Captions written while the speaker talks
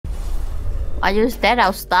Are you dead?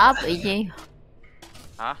 I'll stop, EG.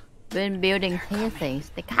 Hả? Been building here things.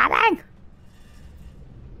 They're coming!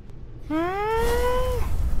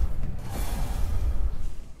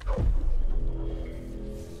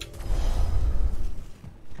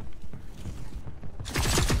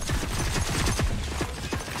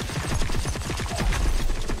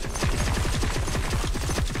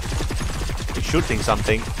 He's shooting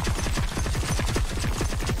something.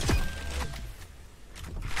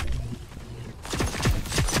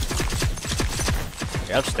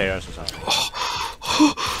 Upstairs or something.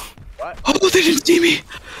 What? Oh, they didn't see me!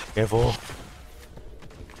 Careful.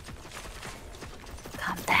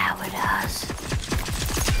 Come down with us.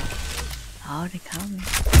 Oh, they're coming.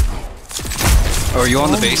 Oh, are you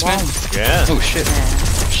on the basement? Yeah. Oh shit.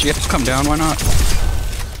 Yeah. Shit, come down, why not?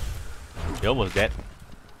 You're almost dead.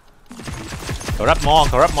 Corrupt more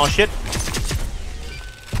shit.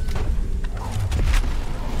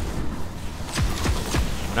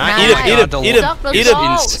 Nice. Eat him, eat him, eat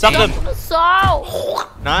him, suck him.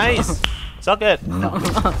 Nice. Suck it.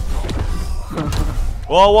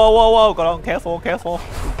 Whoa, go on, careful.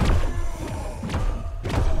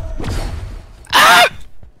 Ah!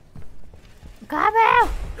 Come out!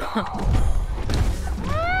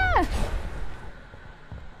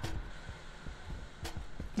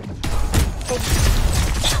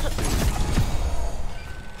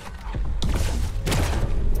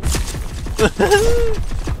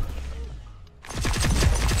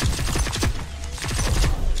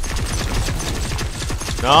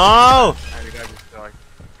 No!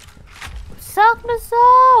 Suck the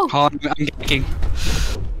soul! Oh, I'm ganking.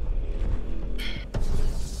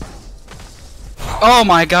 Oh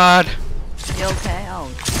my god! You okay?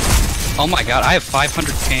 Oh. Oh my god, I have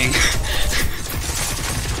 500 ping.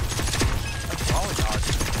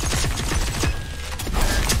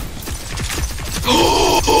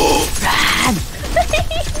 Run!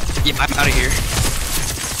 Yeah, I'm out of here.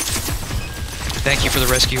 Thank you for the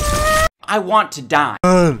rescue. I want to die.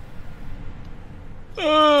 Hey,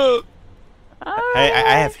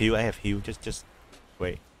 I have heal. Just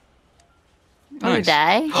wait. You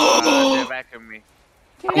die? They're backing me.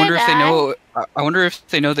 I wonder if they know. I wonder if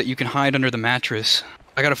they know that you can hide under the mattress.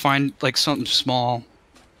 I gotta find like something small.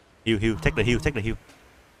 Heal. Take the heal.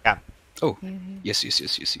 Yeah. Oh, yes.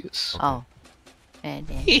 Oh. And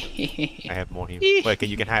then... I have more heal. Wait,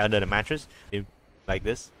 you can hide under the mattress? Like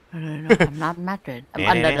this? No, I'm not mattress. I'm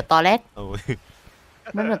under the toilet. Oh.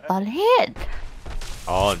 Under the toilet.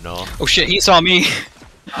 Oh no. Oh shit, he saw me.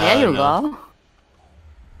 There you no. go.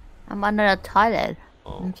 I'm under the toilet.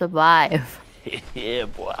 Oh. I'm survive. Yeah,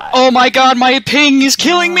 boy. Oh my god, my ping is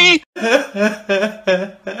killing me.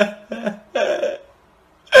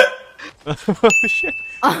 Shit.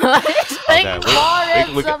 It's like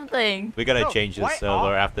Okay, we something. We gotta No, change the why server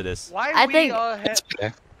all- after this. Why I we think- all have...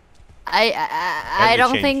 Okay. I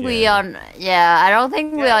don't change, think we yeah. on. Yeah, I don't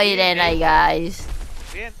think we Yeah, are we in in NA, guys.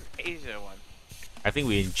 We have Asia one. I think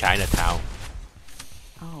we're in Chinatown.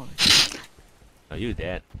 Oh. Are you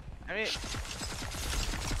dead? I mean,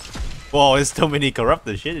 Whoa, there's so many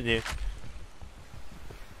corrupted shit in here.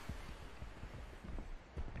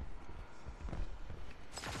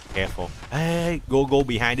 Careful. Hey, go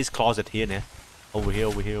behind this closet here, now. Over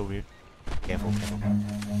here. Careful.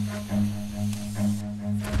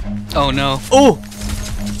 Oh no. Oh!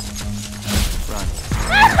 Run.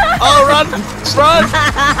 Oh, run!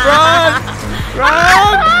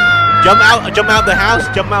 Jump out the house.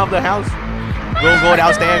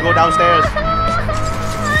 Go downstairs.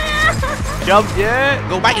 Jump, yeah.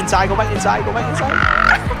 Go back inside.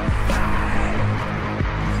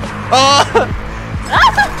 Oh!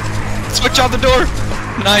 Switch on the door.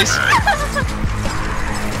 Nice.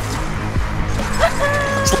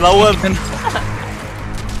 Slow him.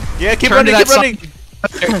 Yeah, keep Turn to running.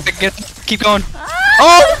 that Keep going.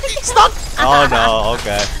 Oh, stop! Oh no,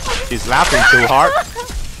 okay. She's laughing too hard.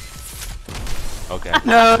 Okay.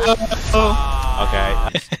 No. Okay.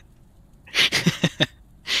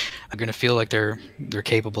 I'm gonna feel like they're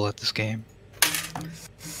capable at this game.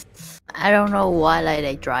 I don't know why like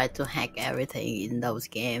they try to hack everything in those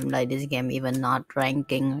games. Like this game even not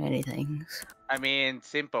ranking or anything. I mean,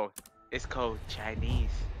 simple. It's called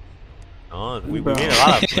Chinese. Oh, we made a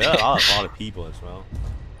lot of people as well.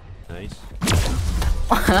 Nice.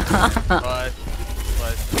 But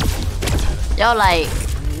Yo, like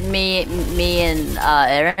me and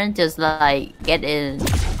Aaron just like get in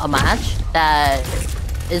a match that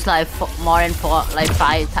is like more than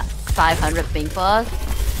 500 ping first,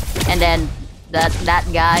 and then that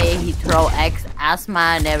guy he throw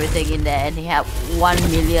asthma and everything in there, and he have 1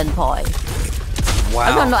 million points. Wow.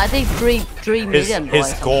 I don't know. I think 3 million. His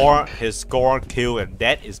score, kill, and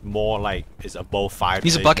death is more like is above 5.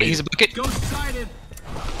 He's a bucket. He's a bucket.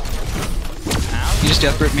 He just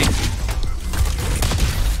death gripped me.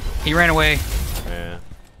 He ran away. Yeah.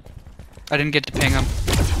 I didn't get to ping him.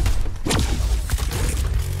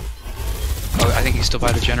 Oh, I think he's still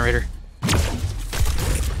by the generator.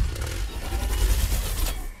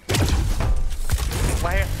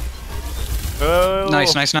 Where? Oh.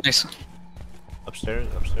 Nice, nice, nice. Upstairs.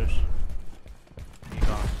 He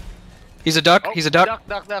gone. He's a duck. Oh, He's a duck.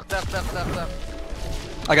 Duck.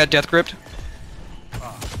 I got death gripped.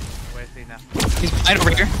 Oh, where's he now? He's behind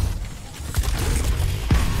over here.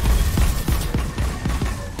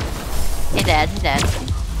 He dead.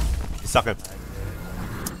 Suck him.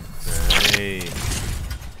 Hey.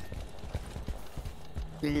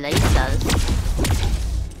 Lasers.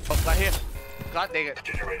 Oh, right here. God dang it.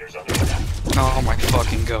 Oh my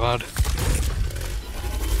fucking god.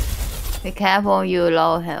 Be careful, you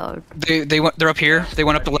low health. They're up here. They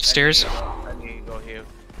went up the left stairs. I need to go here.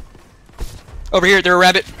 Over here, they're a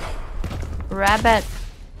rabbit. Rabbit.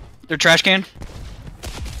 They're trash can.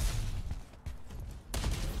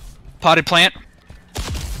 Potted plant.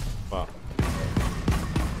 Wow.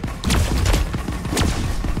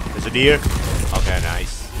 There's a deer. Okay,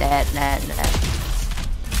 nice. Dead.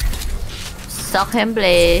 Suck him,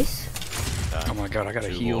 please. Oh my god, I gotta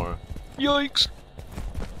 2 heal. more. Yikes.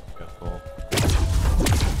 Careful.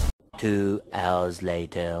 2 hours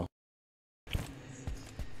later.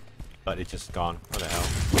 But it's just gone. What the hell?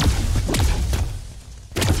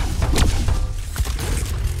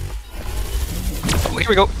 Oh, here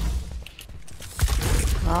we go.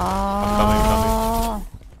 Oh.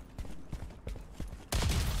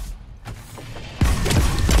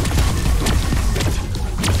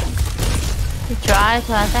 He tried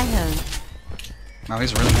to attack him. Oh,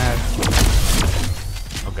 he's really mad.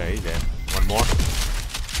 Okay, he's dead. One more.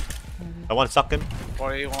 I want to suck him.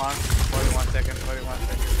 41 seconds.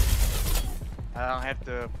 I don't have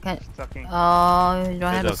to sucking. Oh, you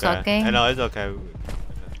don't have It's the okay. sucking? I know, it's okay. I'm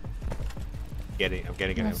getting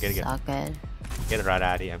it. Suck it. Get it right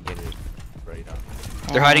out of here. I'm getting it right on.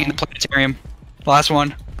 They're hiding in the planetarium. Last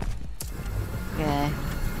one. Okay.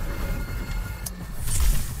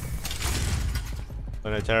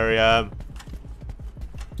 Planetarium.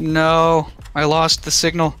 No, I lost the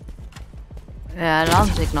signal. Yeah, I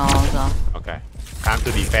lost signal also. Okay. Time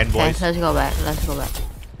to defend, Okay, boys. let's go back.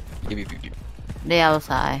 The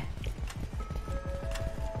outside.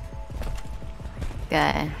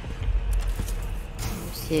 Okay.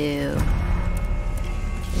 2.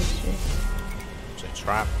 It's a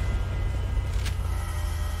trap.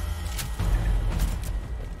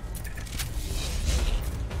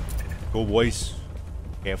 Go, boys.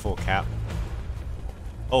 Careful, cap.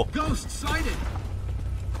 Oh. Ghost sighted.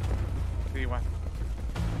 3-1.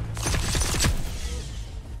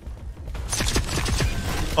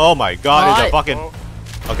 Oh my god, it's a Right. fucking... Oh.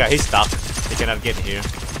 Okay, he's stuck. He cannot get in here.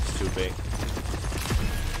 It's too big.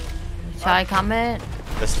 Shall I come in?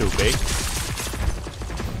 That's too big.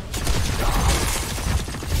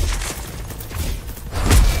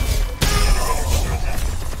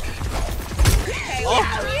 Oh,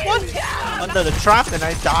 what? Under the trap and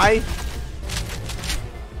I die?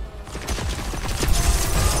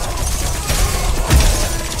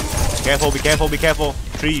 Careful, be careful.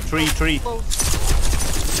 Tree.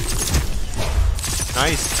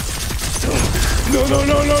 Nice. No.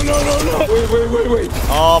 Wait.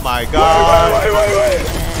 Oh my god. Wait.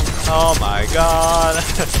 Oh my god.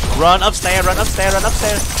 Run upstairs.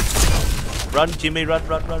 Run, Jimmy, run.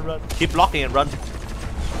 Keep blocking and run.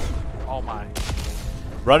 Oh my.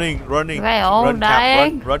 Running. We're all Run,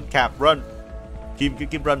 dying. Cap, run.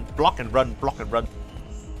 Keep run. Block and run.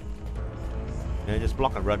 Yeah, just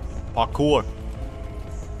block and run. Parkour.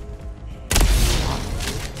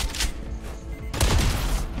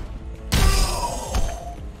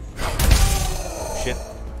 Shit.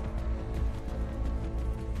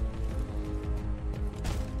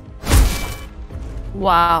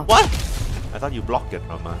 Wow. What? I thought you blocked it,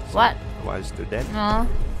 Mama. So What? why is it dead? No.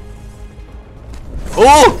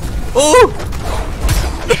 Oh!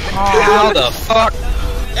 How the fuck?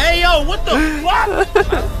 Hey yo, what the fuck?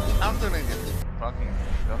 I'm gonna get fucking.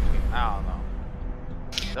 I don't know.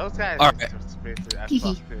 Those guys All are right. stupid as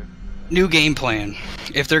fuck too. New game plan.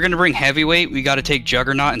 If they're gonna bring heavyweight, we gotta take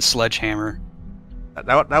Juggernaut and Sledgehammer. That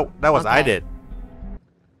was I Okay. did.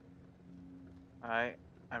 I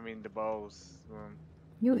mean the bows.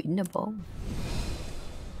 You in the bowl.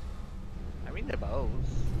 I mean the bows.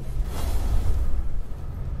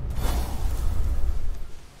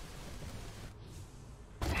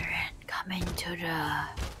 Go. Coming to the.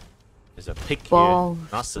 There's a pig here. Balls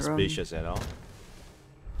Not suspicious at all.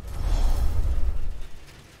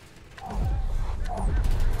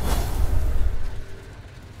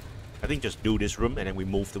 I think just do this room and then we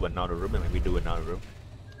move to another room and then we do another room.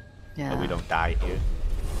 Yeah. So we don't die here.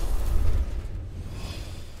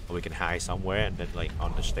 Or we can hide somewhere and then like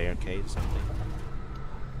on the staircase or something.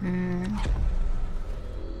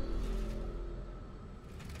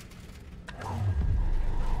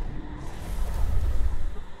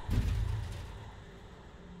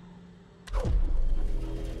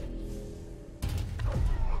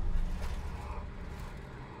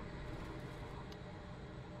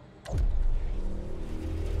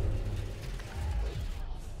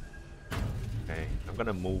 Okay, I'm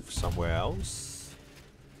gonna move somewhere else.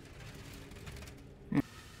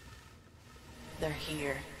 They're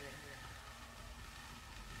here.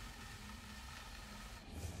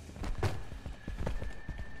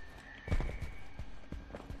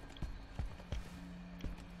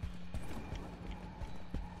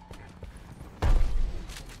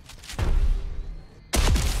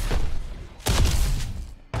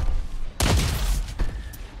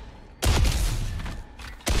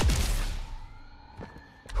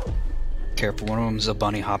 Careful, one of them's a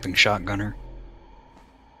bunny hopping shotgunner.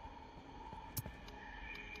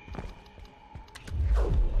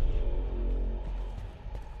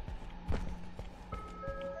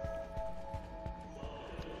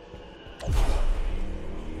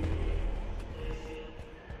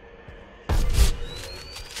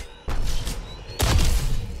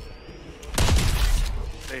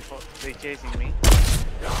 They chasing me.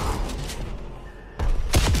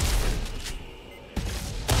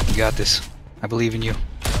 You got this. I believe in you.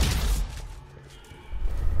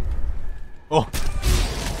 Oh!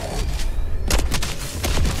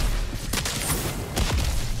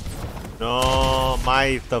 No,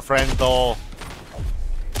 the friend door.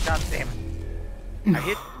 God damn it. I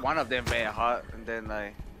hit one of them very hard and then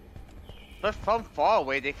like... But from far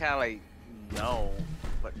away they kinda like... know,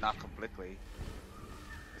 but not completely.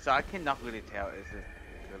 So I cannot really tell is it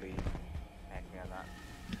really hacking or not.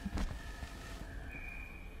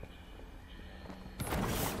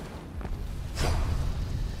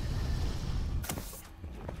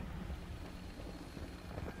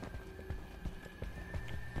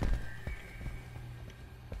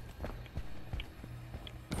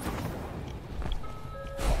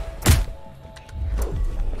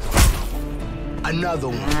 Another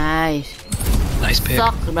one. Nice. Nice pick.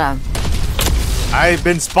 Suck them. I've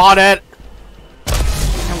been spotted!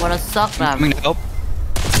 I'm gonna suck them. Coming to help.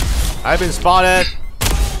 I've been spotted!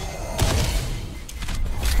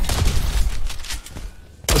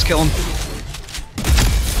 Let's kill him.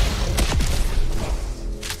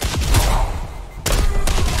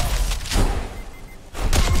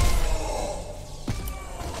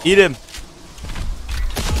 Eat him!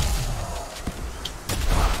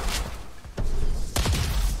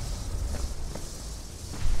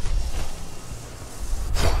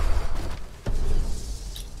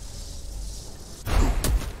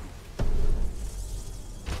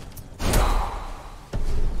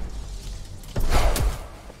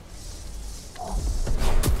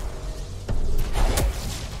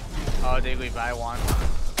 Oh, they revive one.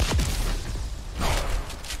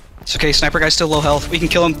 It's okay, sniper guy's still low health. We can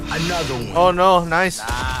kill him. Another one. Oh no, nice!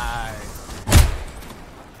 Nice.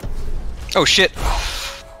 Oh shit.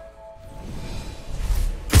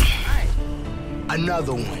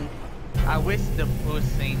 Another one. I wish the push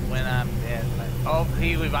thing when I'm dead. Like, oh,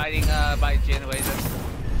 he reviving by generator.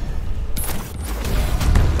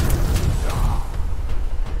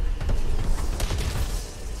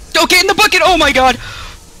 Don't get in the bucket! Oh my god!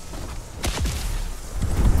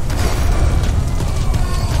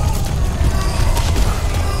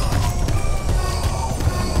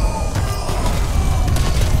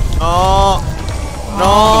 Oh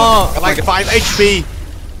no! Like 5 HP!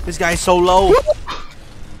 This guy is so low!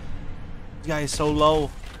 This guy is so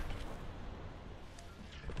low.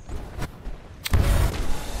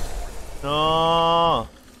 No!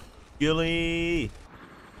 Gilly!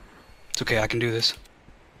 It's okay, I can do this.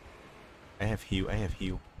 I have heal, I have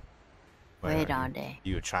heal. Where Wait are on there.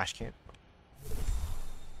 you a trash can?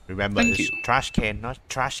 Remember, Thank it's you. trash can, not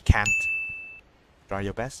trash can't. Try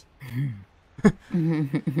your best.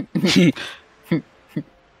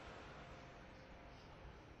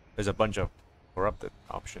 There's a bunch of corrupted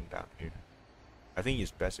option down here. I think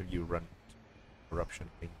it's best if you run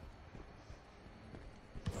corruption thing.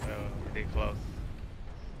 Oh, pretty close.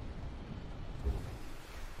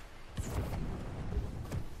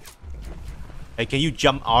 Hey, can you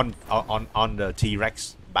jump on the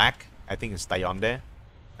T-Rex back? I think stay on there.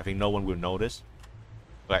 I think no one will notice.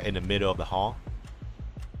 Like in the middle of the hall.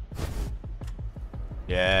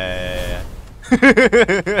 Yeah.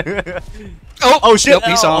 Oh shit! Nope,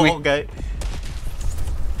 he saw me. Okay.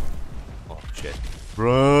 Oh shit!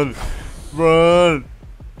 Run! Run!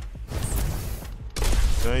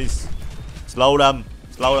 Nice. Slow them,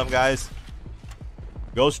 guys.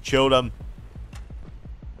 Ghost, chill them.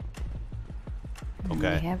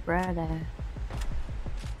 Okay. Yeah, brother.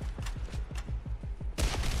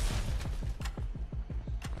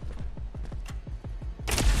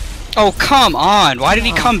 Oh, come on! Why did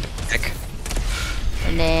he come back?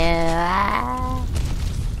 And then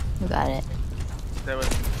you got it. 7,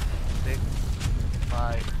 6,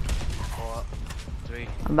 5, 4, 3,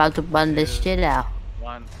 I'm about to burn this shit out.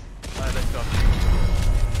 1. Alright, let's go.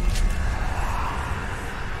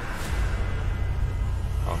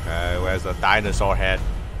 Okay, where's the dinosaur head?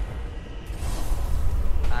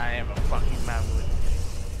 I am a fucking mammoth.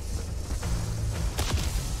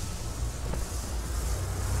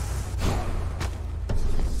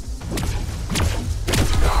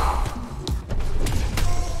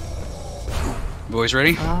 Boys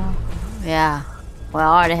ready? Oh, yeah. Where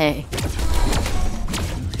are they?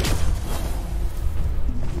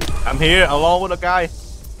 I'm here along with a guy.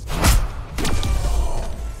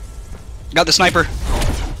 Got the sniper.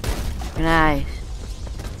 Nice.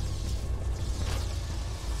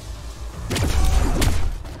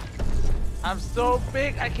 I'm so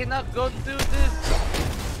big, I cannot go through this.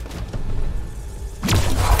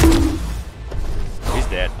 He's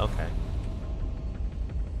dead. Okay.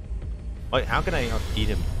 Wait, how can I not eat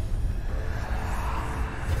him?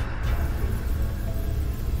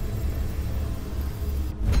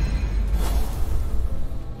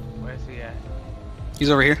 Where's he at? He's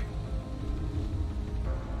over here.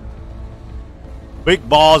 Big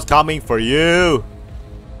balls coming for you.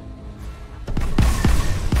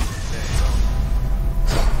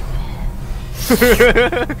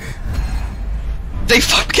 They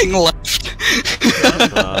fucking left.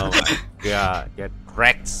 Oh my god, get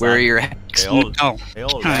wrecked. Son. Where are your hacks? They all, Oh. they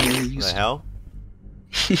all left. What the hell?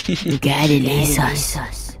 You got it,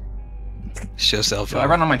 Jesus. Show yourself. So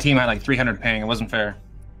everyone on my team had like 300 ping. It wasn't fair.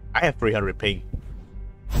 I have 300 ping.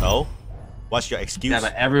 So, what's your excuse? Yeah,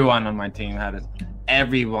 but everyone on my team had it.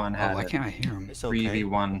 Everyone had Oh, why it. can't I hear him? It's okay.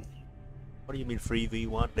 3v1. What do you mean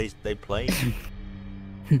 3v1? They play.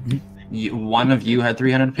 One of you had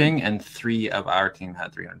 300 ping, and 3 of our team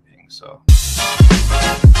had 300 ping. So.